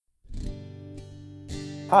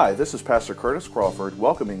Hi, this is Pastor Curtis Crawford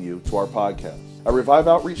welcoming you to our podcast. At Revive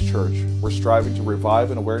Outreach Church, we're striving to revive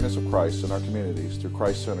an awareness of Christ in our communities through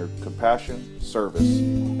Christ-centered compassion, service,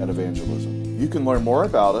 and evangelism. You can learn more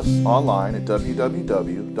about us online at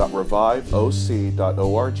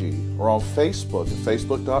www.reviveoc.org or on Facebook at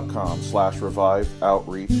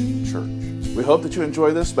facebook.com/reviveoutreachchurch. We hope that you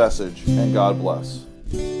enjoy this message and God bless.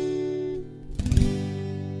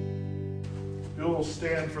 We'll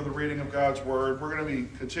stand for the reading of God's Word. We're going to be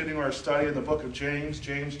continuing our study in the book of James,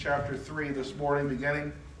 James chapter 3 this morning,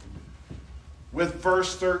 beginning with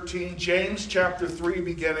verse 13. James chapter 3,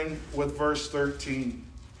 beginning with verse 13.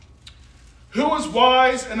 Who is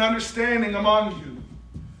wise and understanding among you?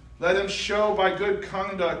 Let him show by good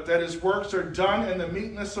conduct that his works are done in the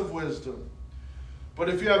meekness of wisdom. But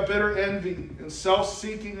if you have bitter envy and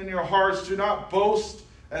self-seeking in your hearts, do not boast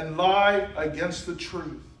and lie against the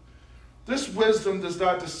truth. This wisdom does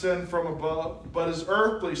not descend from above, but is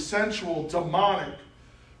earthly, sensual, demonic.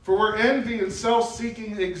 For where envy and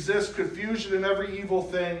self-seeking exist, confusion and every evil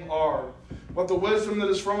thing are. But the wisdom that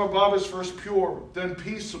is from above is first pure, then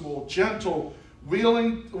peaceable, gentle,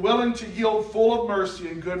 willing to yield, full of mercy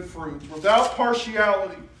and good fruit, without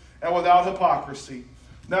partiality and without hypocrisy.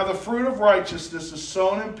 Now the fruit of righteousness is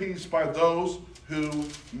sown in peace by those who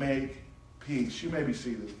make peace. You may be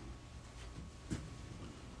seated.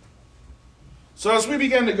 So as we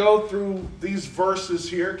begin to go through these verses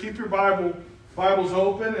here, keep your Bibles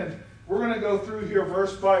open, and we're going to go through here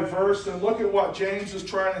verse by verse and look at what James is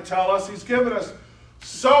trying to tell us. He's given us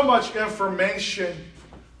so much information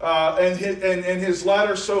in his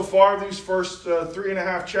letter so far, these first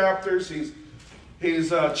 3.5 chapters. He's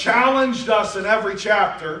challenged us in every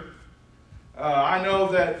chapter. I know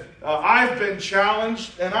that I've been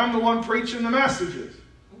challenged, and I'm the one preaching the messages.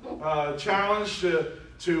 Challenged to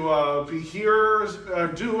be hearers,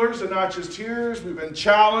 doers, and not just hearers. We've been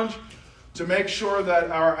challenged to make sure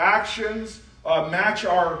that our actions match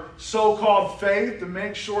our so-called faith, to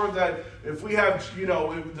make sure that if we have,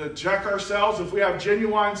 to check ourselves, if we have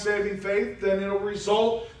genuine saving faith, then it'll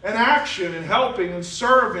result in action and helping and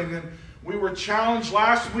serving. And we were challenged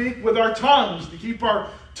last week with our tongues, to keep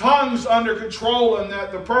our tongues under control, and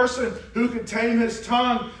that the person who can tame his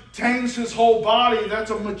tongue tames his whole body.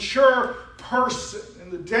 That's a mature person.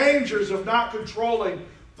 The dangers of not controlling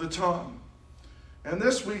the tongue. And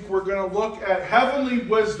this week we're going to look at heavenly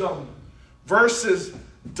wisdom versus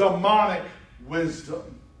demonic wisdom.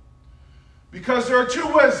 Because there are two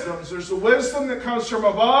wisdoms. There's the wisdom that comes from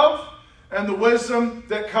above and the wisdom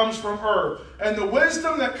that comes from earth. And the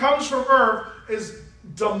wisdom that comes from earth is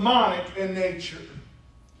demonic in nature.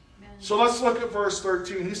 Amen. So let's look at verse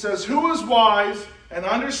 13. He says, "Who is wise and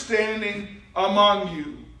understanding among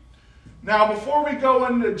you?" Now, before we go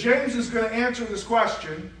into, James is going to answer this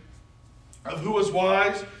question of who is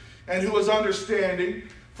wise and who is understanding.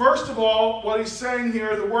 First of all, what he's saying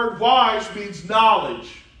here, the word wise means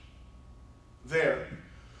knowledge. There.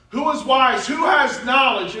 Who is wise? Who has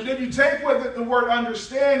knowledge? And then you take with it the word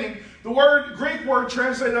understanding. The Greek word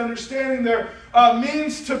translated understanding there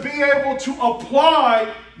means to be able to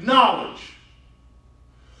apply knowledge.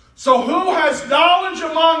 So who has knowledge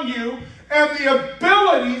among you and the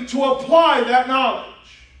ability to apply that knowledge?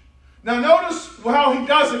 Now notice how he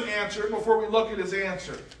doesn't answer it before we look at his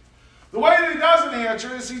answer. The way that he doesn't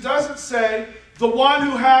answer is he doesn't say the one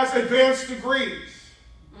who has advanced degrees.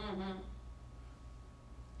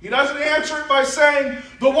 He doesn't answer it by saying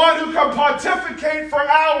the one who can pontificate for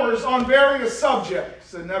hours on various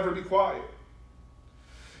subjects and never be quiet.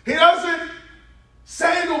 He doesn't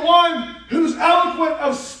say the one who's eloquent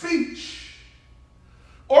of speech,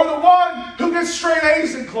 or the one who gets straight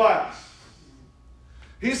A's in class.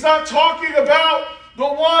 He's not talking about the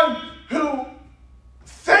one who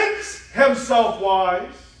thinks himself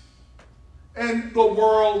wise in the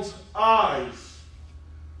world's eyes.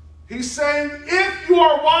 He's saying, if you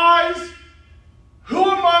are wise, who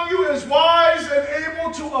among you is wise and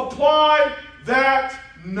able to apply that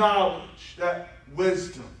knowledge, that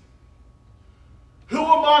wisdom? Who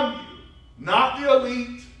among you? Not the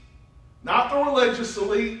elite, not the religious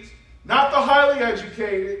elite, not the highly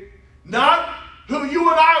educated, not who you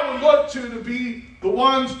and I would look to be the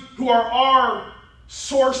ones who are our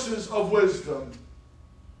sources of wisdom.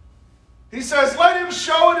 He says, let him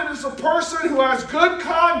show it as a person who has good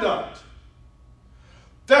conduct,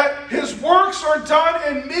 that his works are done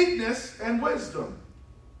in meekness and wisdom.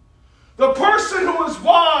 The person who is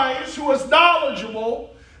wise, who is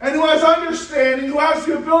knowledgeable, and who has understanding, who has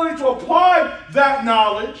the ability to apply that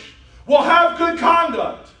knowledge, will have good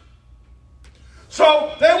conduct.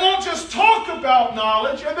 So they won't just talk about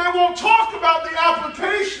knowledge, and they won't talk about the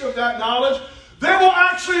application of that knowledge. they will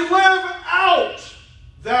actually live out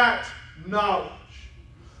that knowledge.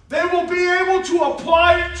 They will be able to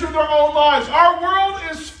apply it to their own lives. Our world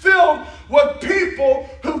is filled with people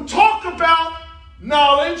who talk about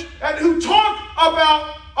knowledge and who talk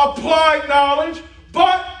about applied knowledge,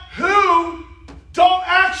 but who don't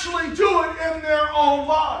actually do it in their own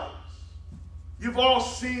lives. You've all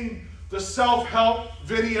seen the self-help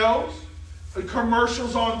videos, the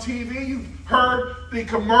commercials on TV. You've heard the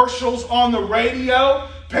commercials on the radio.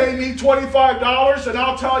 Pay me $25 and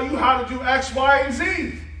I'll tell you how to do X, Y, and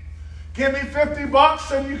Z. Give me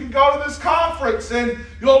 $50 and you can go to this conference and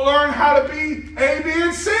you'll learn how to be A, B,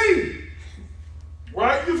 and C.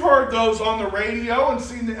 Right? You've heard those on the radio and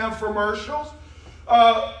seen the infomercials.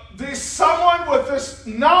 Someone with this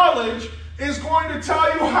knowledge is going to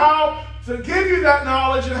tell you how to give you that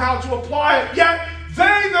knowledge and how to apply it. Yet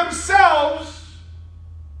they themselves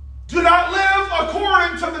do not live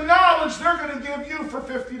according to the knowledge they're going to give you for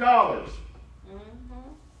 $50.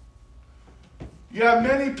 You have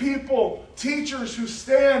many people, teachers who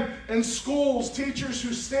stand in schools, teachers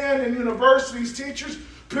who stand in universities, teachers,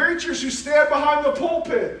 preachers who stand behind the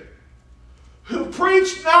pulpit, who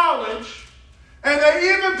preach knowledge, and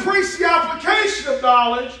they even preach the application of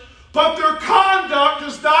knowledge, but their conduct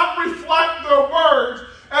does not reflect their words.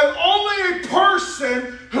 And only a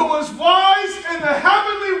person who is wise in the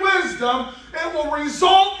heavenly wisdom, it will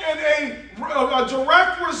result in a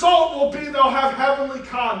direct result will be they'll have heavenly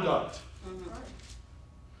conduct.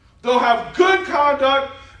 They'll have good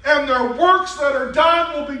conduct, and their works that are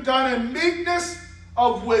done will be done in meekness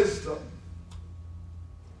of wisdom.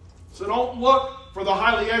 So don't look for the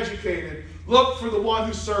highly educated. Look for the one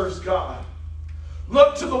who serves God.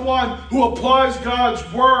 Look to the one who applies God's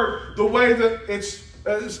word the way that it's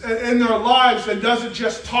in their lives and doesn't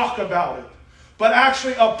just talk about it, but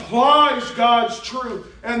actually applies God's truth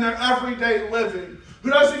in their everyday living. Who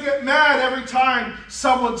doesn't get mad every time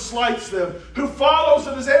someone slights them. Who follows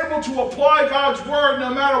and is able to apply God's word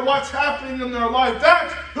no matter what's happening in their life.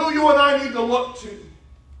 That's who you and I need to look to.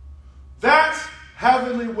 That's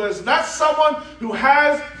heavenly wisdom. That's someone who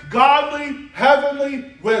has godly,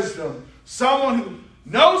 heavenly wisdom. Someone who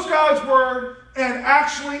knows God's word and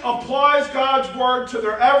actually applies God's word to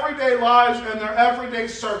their everyday lives and their everyday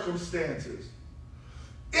circumstances.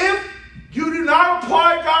 If you do not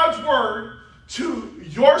apply God's word to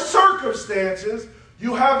your circumstances,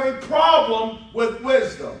 you have a problem with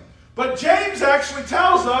wisdom. But James actually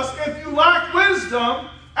tells us if you lack wisdom,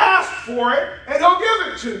 ask for it and he'll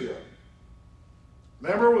give it to you.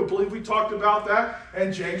 Remember, we believe we talked about that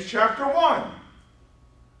in James chapter 1.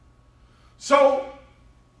 So,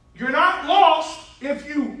 you're not lost if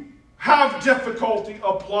you have difficulty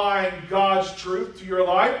applying God's truth to your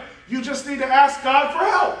life. You just need to ask God for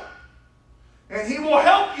help. And he will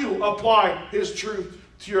help you apply his truth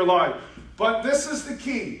to your life. But this is the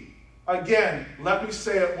key. Again, let me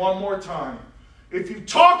say it one more time. If you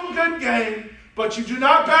talk a good game, but you do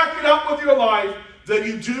not back it up with your life, then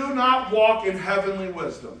you do not walk in heavenly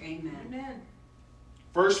wisdom. Amen.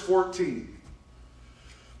 Verse 14.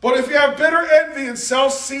 But if you have bitter envy and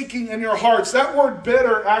self-seeking in your hearts, that word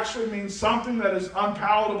bitter actually means something that is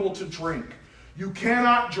unpalatable to drink. You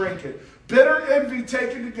cannot drink it. Bitter envy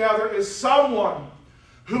taken together is someone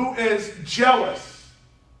who is jealous,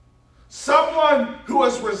 someone who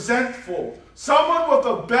is resentful, someone with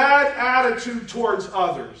a bad attitude towards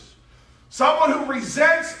others, someone who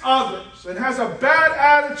resents others and has a bad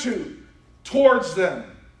attitude towards them.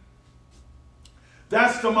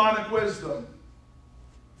 That's demonic wisdom.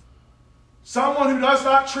 Someone who does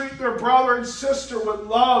not treat their brother and sister with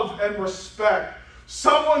love and respect.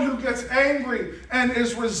 Someone who gets angry and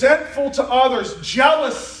is resentful to others,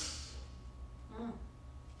 jealous.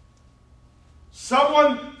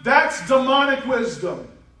 Someone, that's demonic wisdom.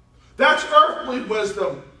 That's earthly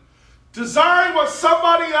wisdom. Desiring what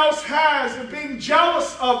somebody else has and being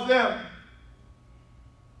jealous of them.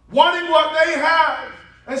 Wanting what they have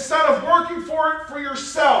instead of working for it for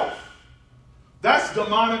yourself. That's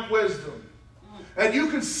demonic wisdom. And you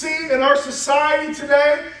can see in our society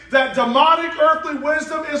today that demonic earthly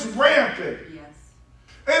wisdom is rampant. Yes.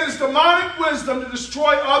 It is demonic wisdom to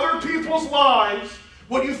destroy other people's lives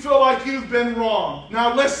when you feel like you've been wrong.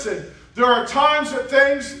 Now listen, there are times that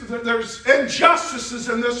there's injustices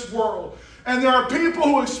in this world. And there are people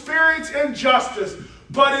who experience injustice.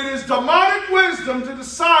 But it is demonic wisdom to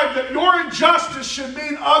decide that your injustice should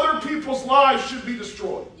mean other people's lives should be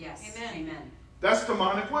destroyed. Yes. Amen. That's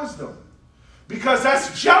demonic wisdom. Because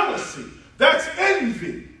that's jealousy. That's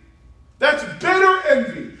envy. That's bitter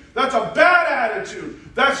envy. That's a bad attitude.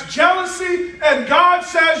 That's jealousy. And God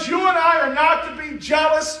says you and I are not to be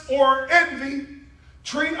jealous or envy.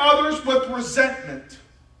 Treat others with resentment.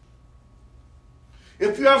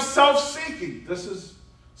 If you have self-seeking, this is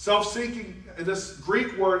self-seeking, this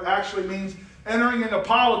Greek word actually means entering into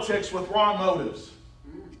politics with wrong motives.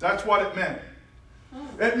 That's what it meant.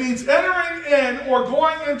 It means entering in or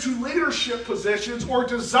going into leadership positions or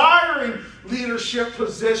desiring leadership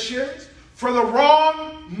positions for the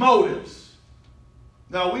wrong motives.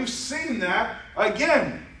 Now, we've seen that.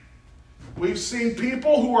 Again, we've seen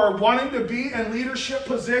people who are wanting to be in leadership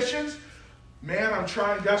positions. Man, I'm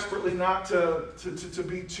trying desperately not to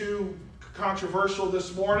be too controversial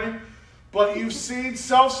this morning. But you've seen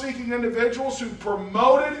self-seeking individuals who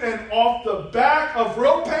promoted and off the back of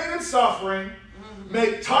real pain and suffering,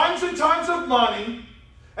 make tons and tons of money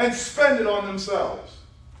and spend it on themselves.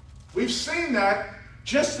 We've seen that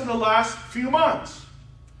just in the last few months.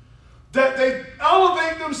 That they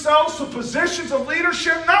elevate themselves to positions of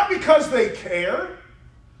leadership not because they care,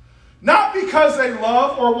 not because they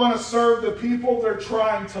love or want to serve the people they're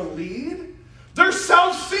trying to lead. They're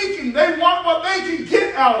self-seeking. They want what they can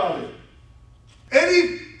get out of it.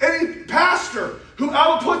 Any pastor who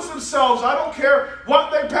outputs themselves, I don't care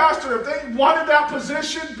what they pastor, if they wanted that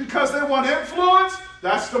position because they want influence,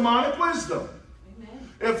 that's demonic wisdom. Amen.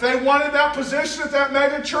 If they wanted that position at that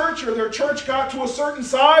mega church or their church got to a certain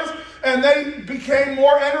size and they became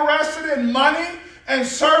more interested in money and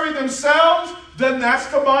serving themselves, then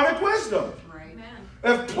that's demonic wisdom. Right.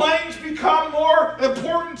 If planes become more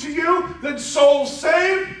important to you than souls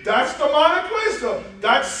saved, that's demonic wisdom.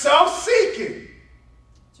 That's self-seeking.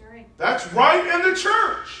 That's right in the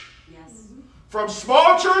church. Yes. From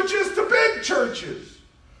small churches to big churches.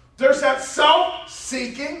 There's that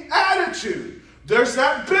self-seeking attitude. There's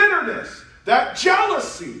that bitterness, that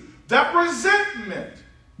jealousy, that resentment.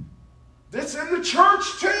 That's in the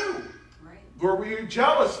church too. Right. Where we are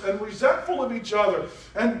jealous and resentful of each other.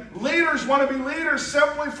 And leaders want to be leaders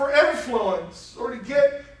simply for influence or to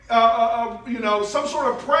get some sort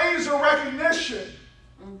of praise or recognition.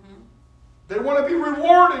 They want to be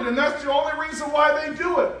rewarded, and that's the only reason why they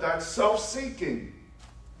do it. That's self-seeking.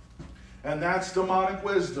 And that's demonic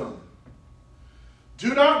wisdom.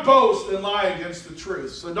 Do not boast and lie against the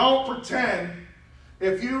truth. So don't pretend,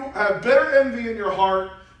 if you have bitter envy in your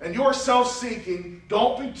heart and you're self-seeking,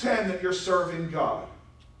 don't pretend that you're serving God.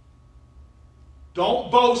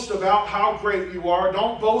 Don't boast about how great you are.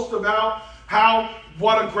 Don't boast about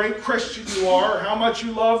what a great Christian you are, or how much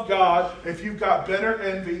you love God, if you've got bitter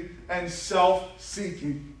envy and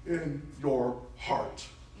self-seeking in your heart.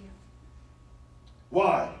 Yeah.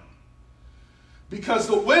 Why? Because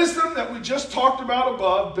the wisdom that we just talked about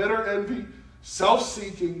above, bitter envy,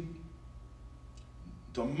 self-seeking,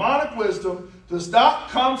 demonic wisdom, does not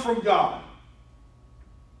come from God.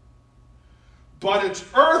 But it's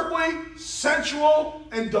earthly, sensual,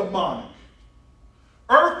 and demonic.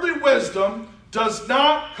 Earthly wisdom does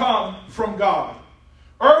not come from God.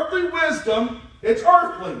 Earthly wisdom, it's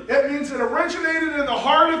earthly. It means it originated in the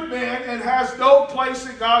heart of man and has no place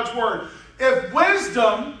in God's word. If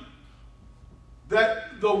wisdom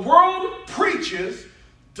that the world preaches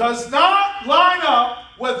does not line up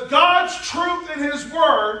with God's truth in his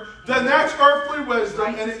word, then that's earthly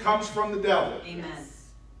wisdom, and it comes from the devil. Amen.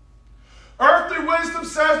 Earthly wisdom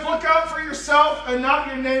says, look out for yourself and not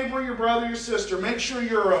your neighbor, your brother, your sister. Make sure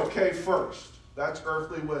you're okay first. That's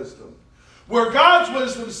earthly wisdom. Where God's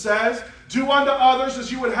wisdom says, do unto others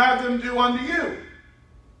as you would have them do unto you.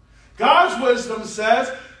 God's wisdom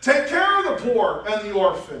says, take care of the poor and the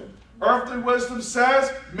orphan. Earthly wisdom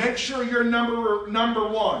says, make sure you're number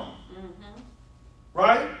one. Mm-hmm.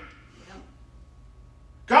 Right? Yeah.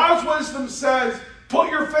 God's wisdom says, put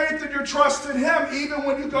your faith and your trust in him even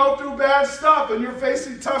when you go through bad stuff and you're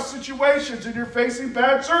facing tough situations and you're facing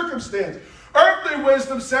bad circumstances. Earthly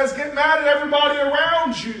wisdom says, get mad at everybody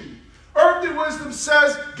around you. Earthly wisdom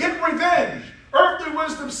says, get revenge. Earthly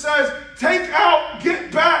wisdom says,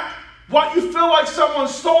 get back what you feel like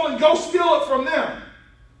someone's stolen, go steal it from them.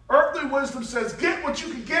 Earthly wisdom says, get what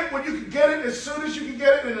you can get when you can get it, as soon as you can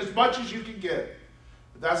get it, and as much as you can get.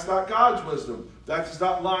 But that's not God's wisdom. That does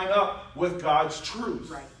not line up with God's truth.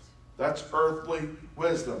 Right. That's earthly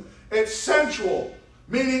wisdom. It's sensual,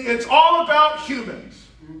 meaning it's all about humans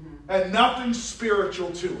and nothing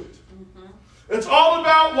spiritual to it. It's all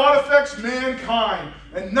about what affects mankind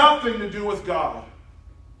and nothing to do with God.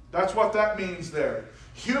 That's what that means there.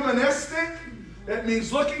 Humanistic, it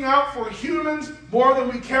means looking out for humans more than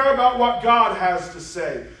we care about what God has to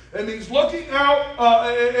say. It means looking out.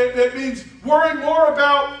 It means worrying more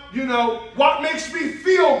about, what makes me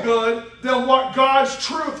feel good than what God's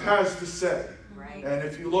truth has to say. Right. And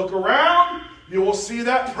if you look around, you will see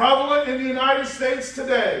that prevalent in the United States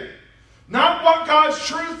today. Not what God's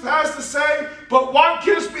truth has to say, but what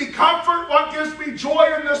gives me comfort, what gives me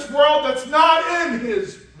joy in this world that's not in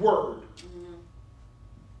His Word.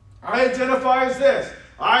 I identify as this.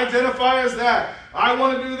 I identify as that. I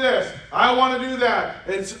want to do this. I want to do that.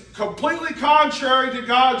 It's completely contrary to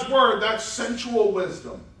God's Word. That's sensual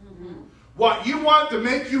wisdom. What you want to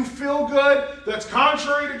make you feel good that's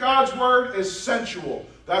contrary to God's Word is sensual.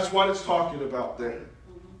 That's what it's talking about there.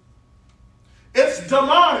 It's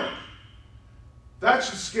demonic. That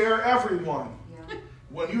should scare everyone. Yeah.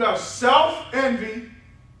 When you have self-envy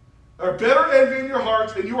or bitter envy in your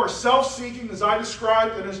hearts and you are self-seeking, as I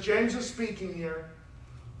described and as James is speaking here,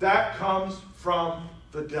 that comes from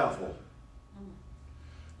the devil.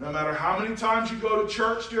 No matter how many times you go to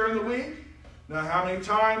church during the week, no matter how many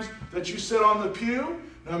times that you sit on the pew,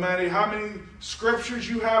 no matter how many scriptures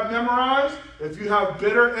you have memorized, if you have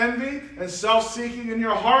bitter envy and self-seeking in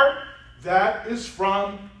your heart, that is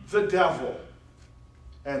from the devil.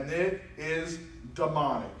 And it is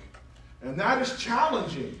demonic. And that is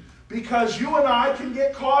challenging because you and I can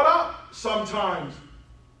get caught up sometimes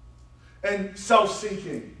in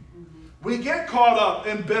self-seeking. We get caught up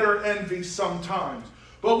in bitter envy sometimes.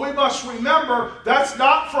 But we must remember that's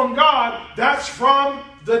not from God, that's from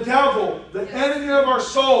the devil, the enemy of our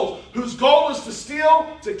souls, whose goal is to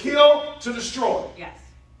steal, to kill, to destroy. Yes.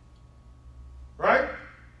 Right?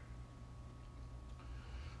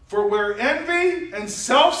 For where envy and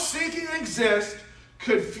self-seeking exist,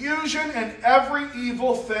 confusion and every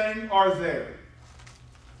evil thing are there.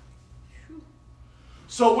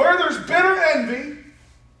 So where there's bitter envy,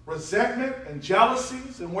 resentment and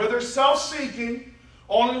jealousies, and where there's self-seeking,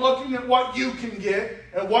 only looking at what you can get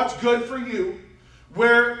and what's good for you,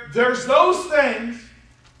 where there's those things,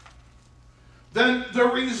 then the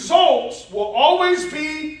results will always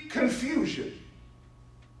be confusion.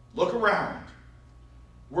 Look around.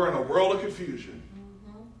 We're in a world of confusion.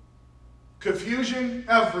 Confusion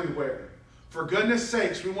everywhere. For goodness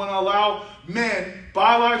sakes, we want to allow men,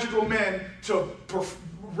 biological men, to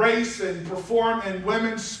race and perform in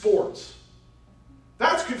women's sports.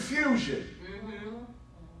 That's confusion.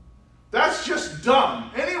 That's just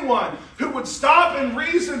dumb. Anyone who would stop and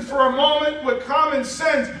reason for a moment with common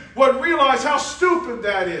sense would realize how stupid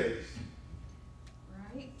that is.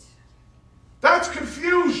 Right. That's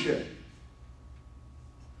confusion.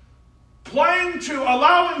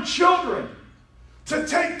 Allowing children to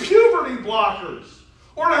take puberty blockers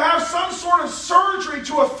or to have some sort of surgery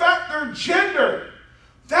to affect their gender.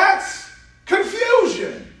 That's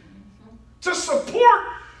confusion. To support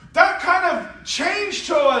that kind of change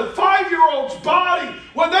to a 5-year-old's body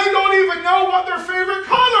when they don't even know what their favorite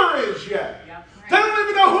color is yet. Yep, right. They don't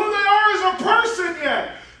even know who they are as a person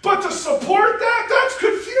yet. But to support that, that's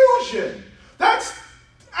confusion. That's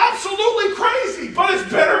absolutely crazy, but it's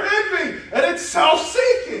bitter envy and it's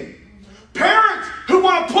self-seeking. Parents who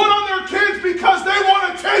want to put on their kids because they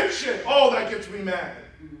want attention. Oh, that gets me mad.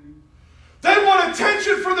 They want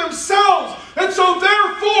attention for themselves, and so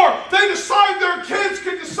therefore they decide their kids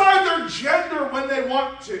can decide their gender when they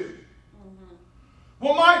want to.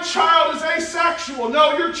 Well, my child is asexual.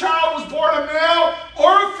 No, your child was born a male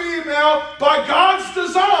or a female by God's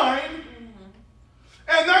design.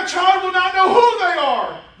 And that child will not know who they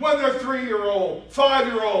are when they're 3-year-old,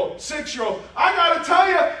 5-year-old, 6-year-old. I got to tell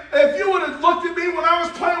you, if you would have looked at me when I was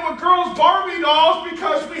playing with girls' Barbie dolls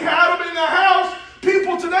because we had them in the house,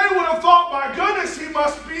 people today would have thought, my goodness, he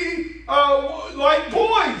must be like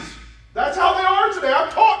boys. That's how they are today.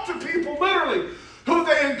 I've talked to people literally who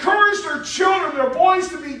they encourage their children, their boys,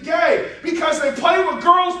 to be gay because they play with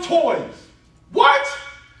girls' toys. What?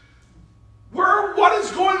 What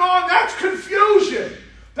is going on? That's confusion.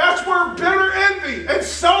 That's where bitter envy and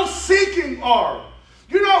self-seeking are.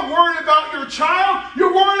 You're not worried about your child.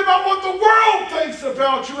 You're worried about what the world thinks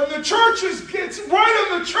about you. And the church gets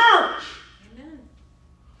right in the church. Amen.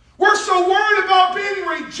 We're so worried about being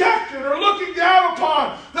rejected or looking down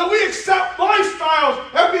upon that we accept lifestyles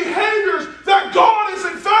and behaviors that God has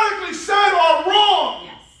emphatically said are wrong.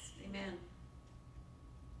 Yes. Amen.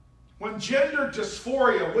 When gender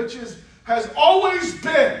dysphoria, which has always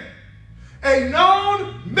been a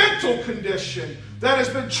known mental condition that has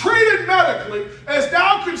been treated medically, is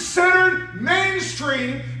now considered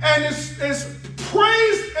mainstream and is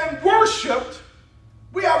praised and worshipped,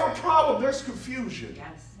 we have a problem. There's confusion.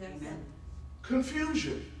 Yes. Amen.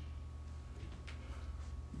 Confusion.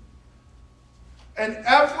 And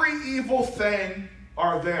every evil thing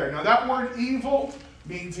are there. Now that word evil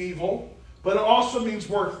means evil, but it also means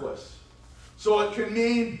worthless. So it can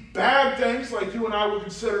mean bad things like you and I would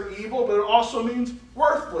consider evil, but it also means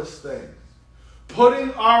worthless things.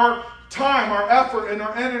 Putting our time, our effort, and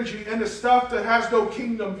our energy into stuff that has no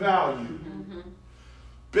kingdom value.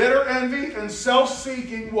 Bitter envy and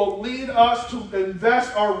self-seeking will lead us to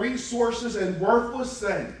invest our resources in worthless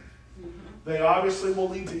things. They obviously will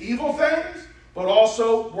lead to evil things, but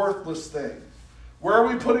also worthless things. Where are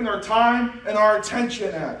we putting our time and our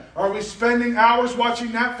attention at? Are we spending hours watching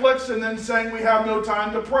Netflix and then saying we have no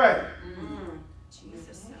time to pray?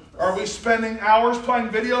 Jesus. Are we spending hours playing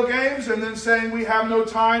video games and then saying we have no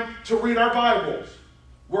time to read our Bibles?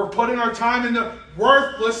 We're putting our time into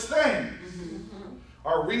worthless things.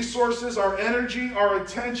 Our resources, our energy, our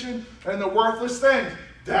attention, and the worthless things.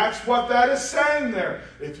 That's what that is saying there.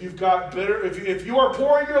 If you've got bitter, if you are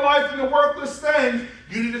pouring your life into worthless things,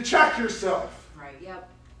 you need to check yourself. Right, yep.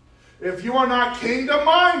 If you are not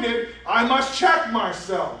kingdom-minded, I must check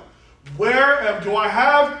myself. Where do I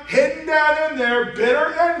have hidden down in there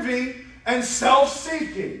bitter envy and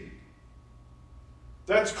self-seeking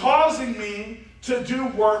that's causing me to do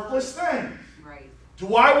worthless things?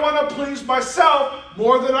 Do I want to please myself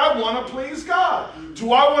more than I want to please God?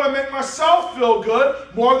 Do I want to make myself feel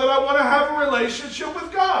good more than I want to have a relationship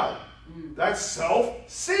with God? That's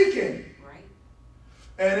self-seeking. Right.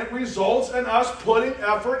 And it results in us putting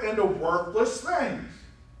effort into worthless things.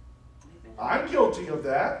 I'm guilty of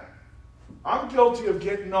that. I'm guilty of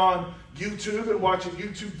getting on YouTube and watching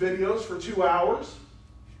YouTube videos for 2 hours.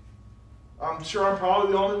 I'm sure I'm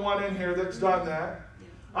probably the only one in here that's done that.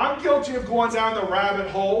 I'm guilty of going down the rabbit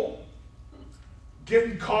hole,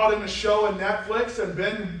 getting caught in a show on Netflix and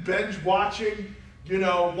binge watching,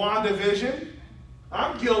 WandaVision.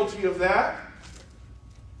 I'm guilty of that.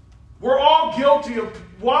 We're all guilty of,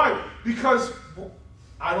 why? Because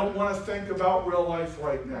I don't want to think about real life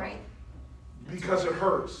right now. Right. Because it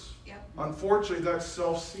hurts. Yep. Unfortunately, that's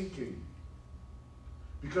self-seeking.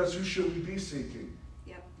 Because who should we be seeking?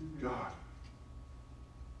 Yep. God.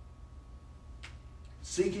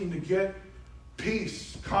 Seeking to get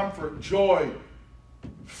peace, comfort, joy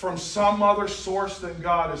from some other source than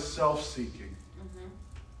God is self-seeking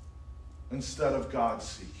instead of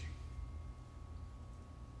God-seeking.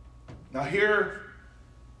 Now here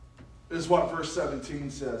is what verse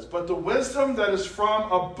 17 says. But the wisdom that is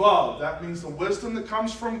from above, that means the wisdom that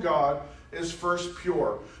comes from God, is first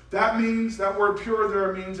pure. That means, that word pure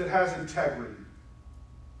there means it has integrity.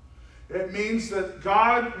 It means that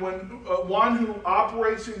God, one who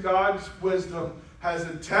operates in God's wisdom, has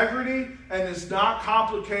integrity and is not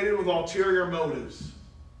complicated with ulterior motives.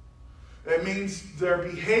 It means their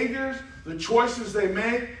behaviors, the choices they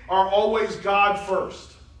make, are always God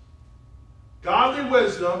first. Godly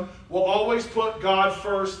wisdom will always put God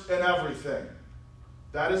first in everything.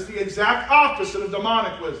 That is the exact opposite of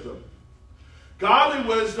demonic wisdom. Godly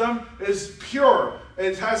wisdom is pure.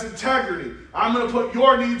 It has integrity. I'm going to put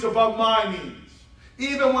your needs above my needs.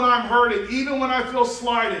 Even when I'm hurting, even when I feel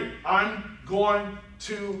slighted, I'm going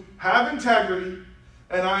to have integrity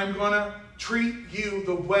and I'm going to treat you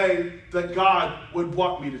the way that God would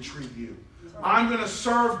want me to treat you. I'm going to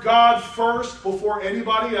serve God first before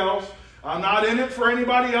anybody else. I'm not in it for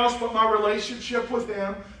anybody else but my relationship with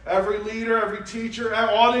Him. Every leader, every teacher,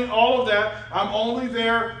 all of that, I'm only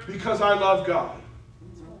there because I love God.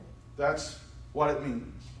 That's what it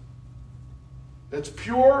means. It's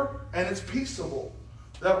pure and it's peaceable.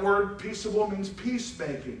 That word peaceable means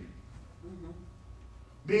peacemaking.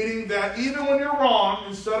 Meaning that even when you're wrong,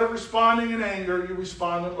 instead of responding in anger, you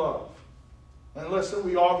respond in love. And listen,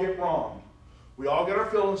 we all get wrong. We all get our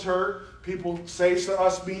feelings hurt. People say to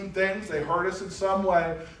us mean things. They hurt us in some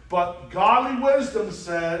way. But godly wisdom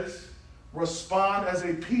says, respond as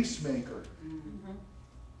a peacemaker.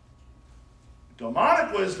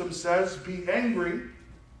 Demonic wisdom says, be angry,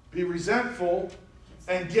 be resentful,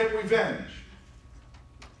 and get revenge.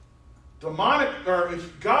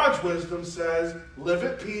 God's wisdom says, live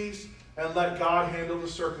at peace and let God handle the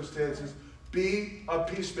circumstances. Be a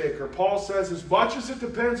peacemaker. Paul says, as much as it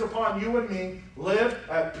depends upon you and me, live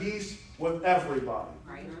at peace with everybody.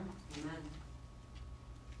 Right. Amen.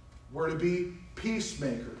 We're to be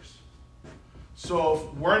peacemakers. So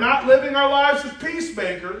if we're not living our lives as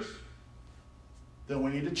peacemakers, then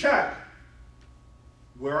we need to check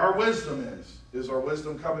where our wisdom is. Is our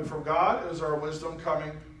wisdom coming from God? Is our wisdom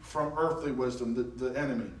coming from earthly wisdom, the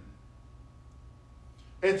enemy?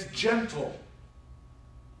 It's gentle.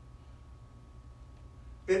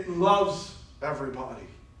 It loves everybody.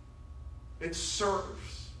 It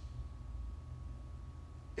serves.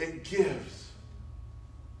 It gives.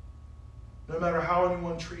 no matter how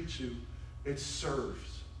anyone treats you, it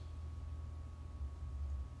serves.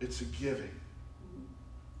 It's a giving.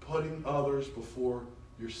 Putting others before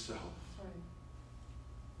yourself.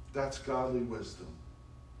 That's godly wisdom.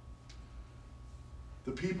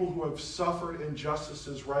 The people who have suffered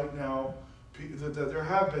injustices right now, there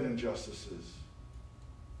have been injustices.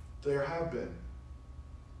 There have been.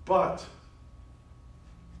 But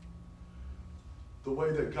the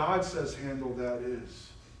way that God says handle that is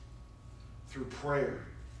through prayer,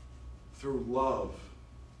 through love,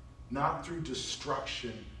 not through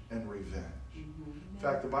destruction and revenge. In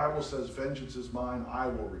fact, the Bible says, vengeance is mine, I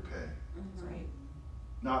will repay. Right.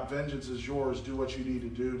 Not vengeance is yours, do what you need to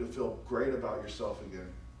do to feel great about yourself again.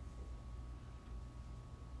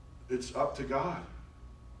 It's up to God.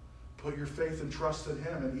 Put your faith and trust in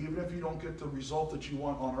Him, and even if you don't get the result that you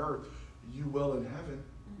want on earth, you will in heaven.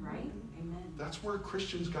 Right. Amen. That's where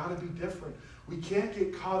Christians got to be different. We can't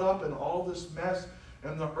get caught up in all this mess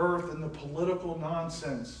and the earth and the political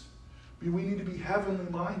nonsense. We need to be heavenly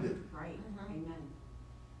minded. Right. Amen.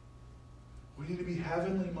 We need to be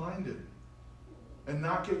heavenly minded and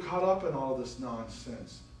not get caught up in all this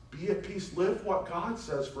nonsense. Be at peace. Live what God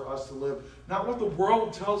says for us to live, not what the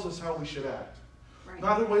world tells us how we should act. Right.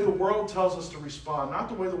 Not the way the world tells us to respond. Not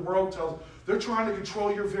the way the world tells. They're trying to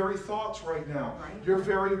control your very thoughts right now. Right. Your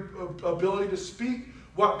very ability to speak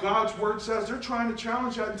what God's word says. They're trying to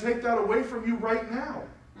challenge that and take that away from you right now.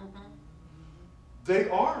 They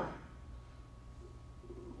are.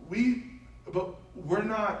 But we're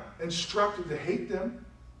not instructed to hate them.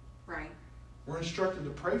 Right. We're instructed to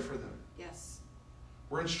pray for them. Yes.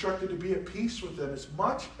 We're instructed to be at peace with them. As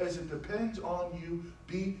much as it depends on you,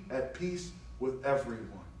 be at peace with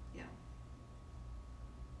everyone. Yeah.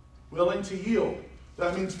 Willing to yield.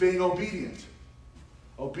 That means being obedient.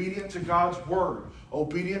 Obedient to God's word.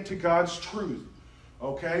 Obedient to God's truth.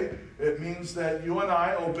 Okay? It means that you and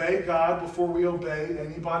I obey God before we obey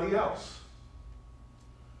anybody else.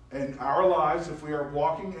 And our lives, if we are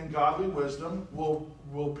walking in godly wisdom, will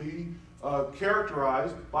be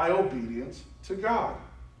characterized by obedience to God.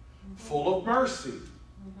 Full of mercy,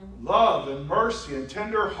 love and mercy and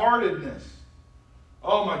tender-heartedness.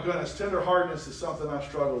 Oh my goodness, tender-heartedness is something I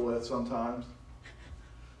struggle with sometimes.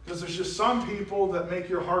 Because there's just some people that make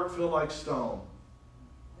your heart feel like stone.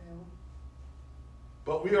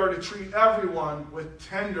 But we are to treat everyone with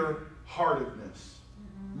tender-heartedness,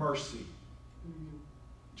 mercy.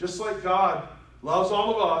 Just like God loves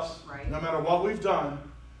all of us, right, no matter what we've done,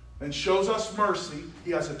 and shows us mercy. He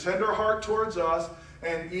has a tender heart towards us,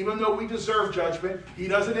 and even though we deserve judgment, He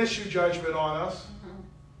doesn't issue judgment on us.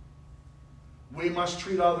 We must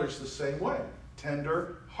treat others the same way,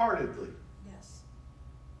 tender-heartedly. Yes.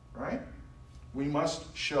 Right? We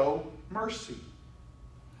must show mercy.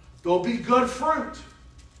 There'll be good fruit.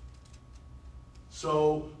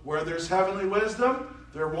 So where there's heavenly wisdom,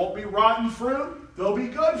 there won't be rotten fruit. There'll be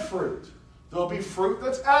good fruit. There'll be fruit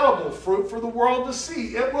that's edible, fruit for the world to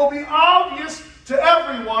see. It will be obvious to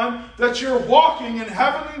everyone that you're walking in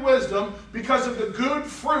heavenly wisdom because of the good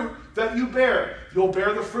fruit that you bear. You'll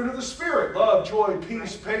bear the fruit of the Spirit: love, joy,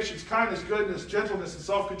 peace, patience, kindness, goodness, gentleness, and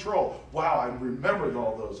self-control. Wow, I remembered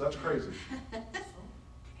all those. That's crazy.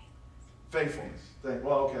 Faithfulness.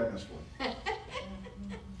 Well, okay, I missed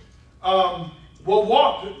one. We'll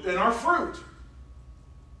walk in our fruit.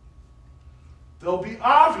 They'll be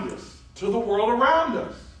obvious to the world around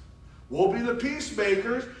us. We'll be the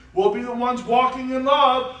peacemakers. We'll be the ones walking in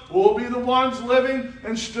love. We'll be the ones living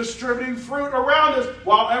and distributing fruit around us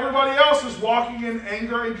while everybody else is walking in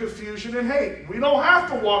anger and confusion and hate. We don't have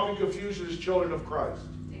to walk in confusion as children of Christ.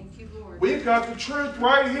 Thank you, Lord. We've got the truth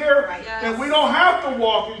right here, Right. Yes. and we don't have to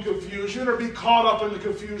walk in confusion or be caught up in the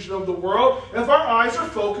confusion of the world if our eyes are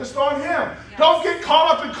focused on Him. Yes. Don't get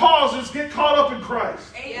caught up in causes, get caught up in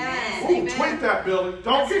Christ. Amen. Ooh, tweet that, Billy.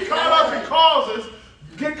 Don't get caught up in causes,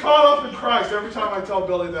 get caught up in Christ. Every time I tell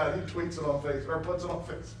Billy that, he tweets it on Facebook or puts it on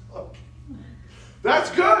Facebook.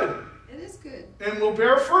 That's good. It is good. And will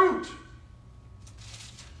bear fruit.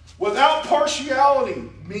 Without partiality,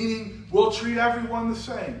 meaning we'll treat everyone the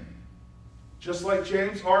same. Just like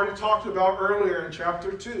James already talked about earlier in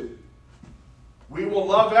chapter 2. We will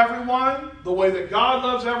love everyone the way that God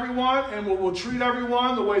loves everyone, and we will treat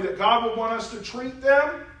everyone the way that God would want us to treat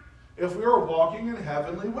them if we are walking in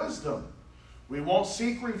heavenly wisdom. We won't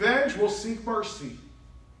seek revenge, we'll seek mercy.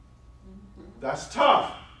 That's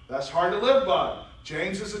tough. That's hard to live by.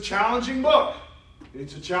 James is a challenging book.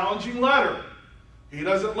 It's a challenging letter. He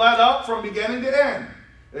doesn't let up from beginning to end.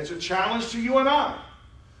 It's a challenge to you and I.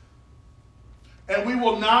 And we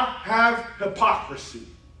will not have hypocrisy.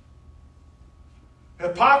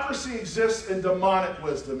 Hypocrisy exists in demonic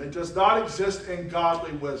wisdom. It does not exist in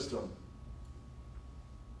godly wisdom.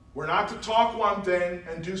 We're not to talk one thing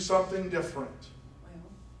and do something different.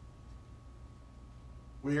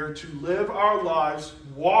 We are to live our lives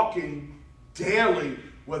walking daily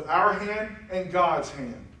with our hand in God's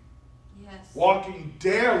hand. Yes. Walking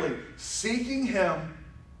daily, seeking Him,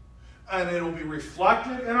 and it will be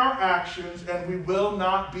reflected in our actions, and we will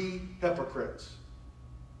not be hypocrites.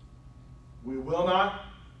 We will not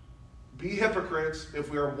be hypocrites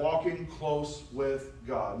if we are walking close with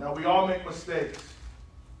God. Now, we all make mistakes.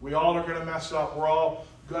 We all are going to mess up. We're all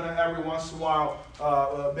going to, every once in a while,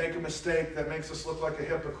 make a mistake that makes us look like a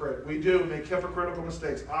hypocrite. We do make hypocritical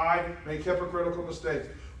mistakes. I make hypocritical mistakes.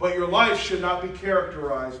 But your life should not be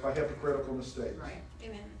characterized by hypocritical mistakes. Right.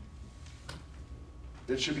 Amen.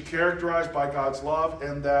 It should be characterized by God's love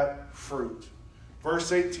and that fruit.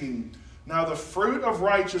 Verse 18. Now the fruit of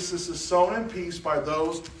righteousness is sown in peace by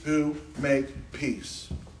those who make peace.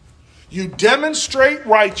 You demonstrate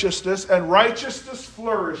righteousness, and righteousness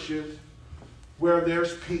flourishes where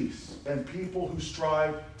there's peace and people who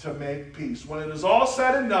strive to make peace. When it is all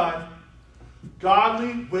said and done,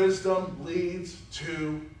 godly wisdom leads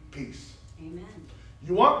to peace. Amen.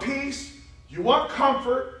 You want peace, you want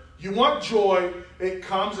comfort, you want joy, it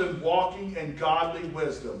comes in walking in godly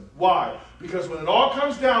wisdom. Why? Because when it all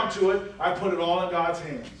comes down to it, I put it all in God's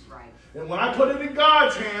hands. Right. And when I put it in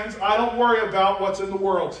God's hands, I don't worry about what's in the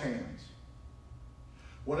world's hands.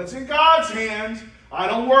 When it's in God's hands, I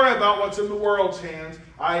don't worry about what's in the world's hands.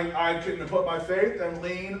 I can put my faith and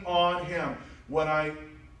lean on Him. When I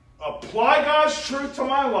apply God's truth to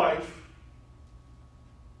my life,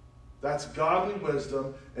 that's godly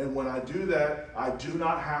wisdom. And when I do that, I do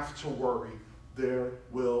not have to worry. There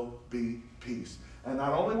will be peace. And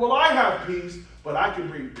not only will I have peace, but I can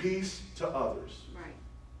bring peace to others. Right.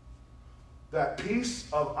 That peace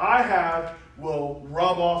of I have will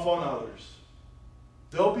rub off on others.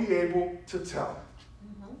 They'll be able to tell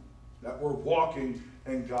that we're walking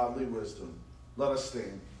in godly wisdom. Let us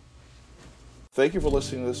stand. Thank you for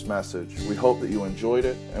listening to this message. We hope that you enjoyed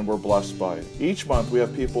it and were blessed by it. Each month we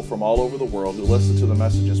have people from all over the world who listen to the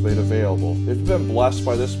messages made available. If you've been blessed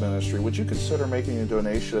by this ministry, would you consider making a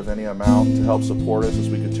donation of any amount to help support us as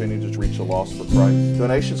we continue to reach the lost for Christ?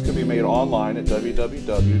 Donations can be made online at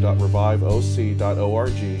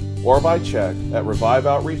www.reviveoc.org or by check at Revive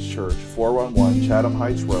Outreach Church, 411 Chatham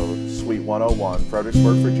Heights Road, Suite 101,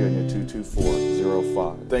 Fredericksburg, Virginia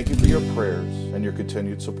 22405. Thank you for your prayers and your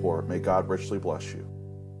continued support. May God richly bless you.